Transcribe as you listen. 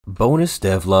Bonus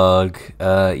devlog.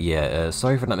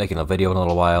 Sorry for not making a video in a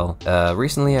little while.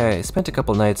 Recently I spent a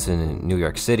couple nights in New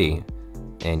York City,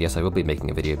 and yes, I will be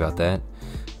making a video about that.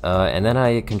 And then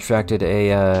I contracted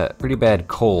a pretty bad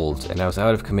cold, and I was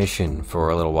out of commission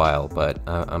for a little while, but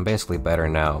I'm basically better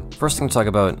now. First thing to talk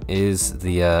about is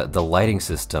the lighting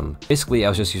system. Basically, I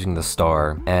was just using the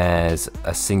star as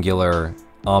a singular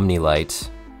omni light.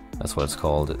 That's what it's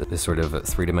called, this sort of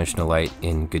three-dimensional light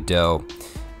in Godot.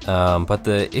 But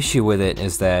the issue with it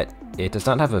is that it does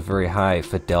not have a very high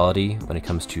fidelity when it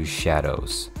comes to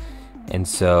shadows. And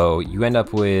so you end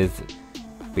up with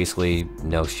basically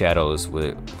no shadows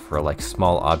for like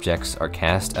small objects are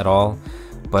cast at all.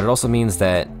 But it also means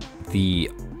that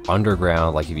the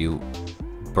underground, like if you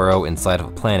burrow inside of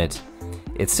a planet,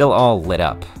 it's still all lit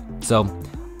up. So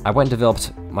I went and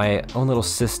developed my own little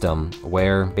system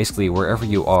where basically wherever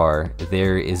you are,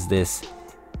 there is this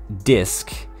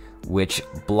disk which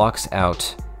blocks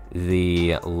out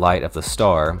the light of the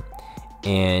star,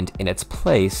 and in its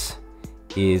place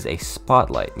is a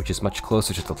spotlight which is much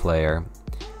closer to the player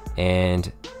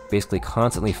and basically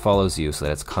constantly follows you, so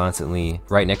that it's constantly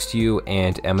right next to you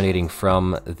and emanating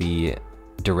from the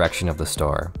direction of the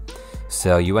star.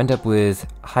 So you end up with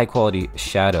high quality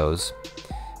shadows,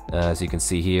 as you can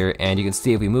see here, and you can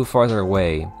see if we move farther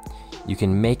away, you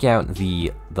can make out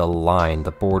the line,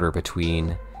 the border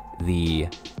between the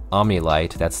omni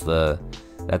light, that's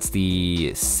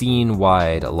the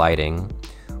scene-wide lighting,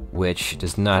 which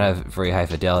does not have very high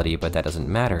fidelity, but that doesn't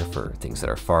matter for things that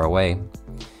are far away.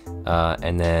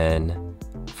 And then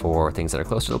for things that are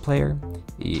close to the player,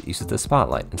 you use the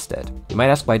spotlight instead. You might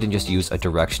ask why I didn't just use a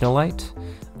directional light,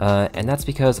 and that's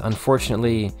because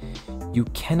unfortunately you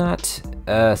cannot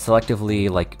selectively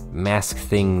like mask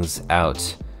things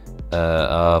out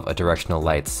of a directional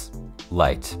light's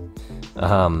light.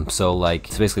 So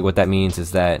basically what that means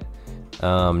is that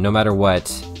no matter what,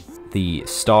 the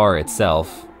star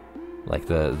itself, like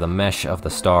the mesh of the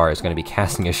star, is going to be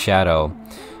casting a shadow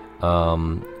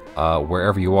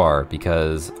wherever you are,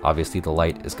 because obviously the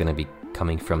light is going to be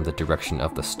coming from the direction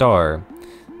of the star,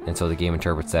 and so the game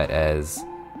interprets that as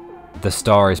the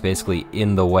star is basically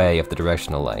in the way of the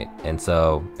directional light, and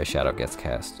so a shadow gets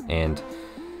cast. And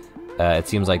it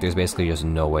seems like there's basically just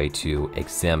no way to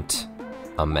exempt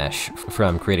a mesh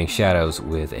from creating shadows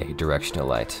with a directional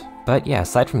light. But yeah,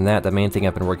 aside from that, the main thing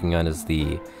I've been working on is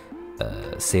the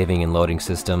saving and loading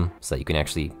system, so that you can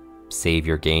actually save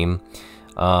your game.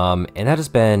 And that has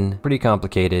been pretty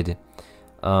complicated.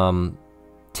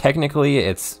 Technically,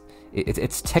 it's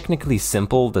technically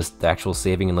simple, the actual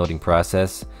saving and loading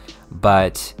process,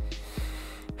 but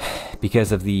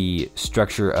because of the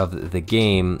structure of the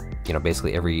game, you know,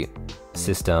 basically every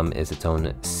system is its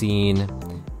own scene,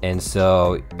 and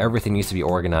so everything needs to be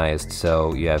organized.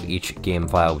 So you have each game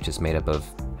file, which is made up of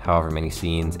however many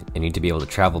scenes, and you need to be able to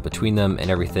travel between them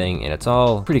and everything, and it's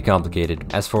all pretty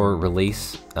complicated. As for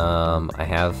release, I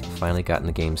have finally gotten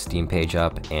the game's Steam page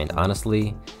up, and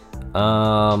honestly,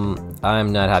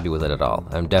 I'm not happy with it at all.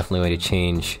 I'm definitely going to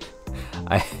change.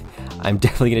 I'm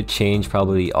definitely going to change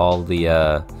probably all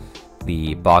the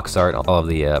box art, all of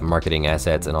the marketing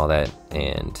assets and all that,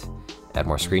 and add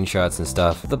more screenshots and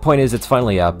stuff. The point is, it's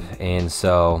finally up, and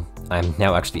so I'm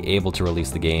now actually able to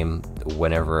release the game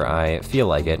whenever I feel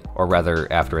like it, or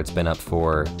rather after it's been up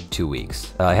for 2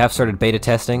 weeks. I have started beta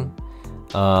testing,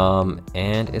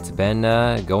 and it's been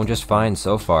going just fine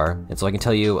so far. And so I can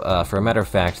tell you for a matter of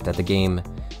fact that the game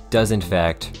does in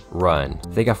fact run.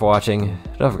 Thank you for watching.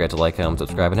 Don't forget to like, comment,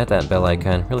 subscribe, and hit that bell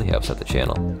icon. Really helps out the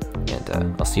channel.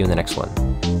 And I'll see you in the next one.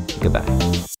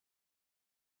 Goodbye.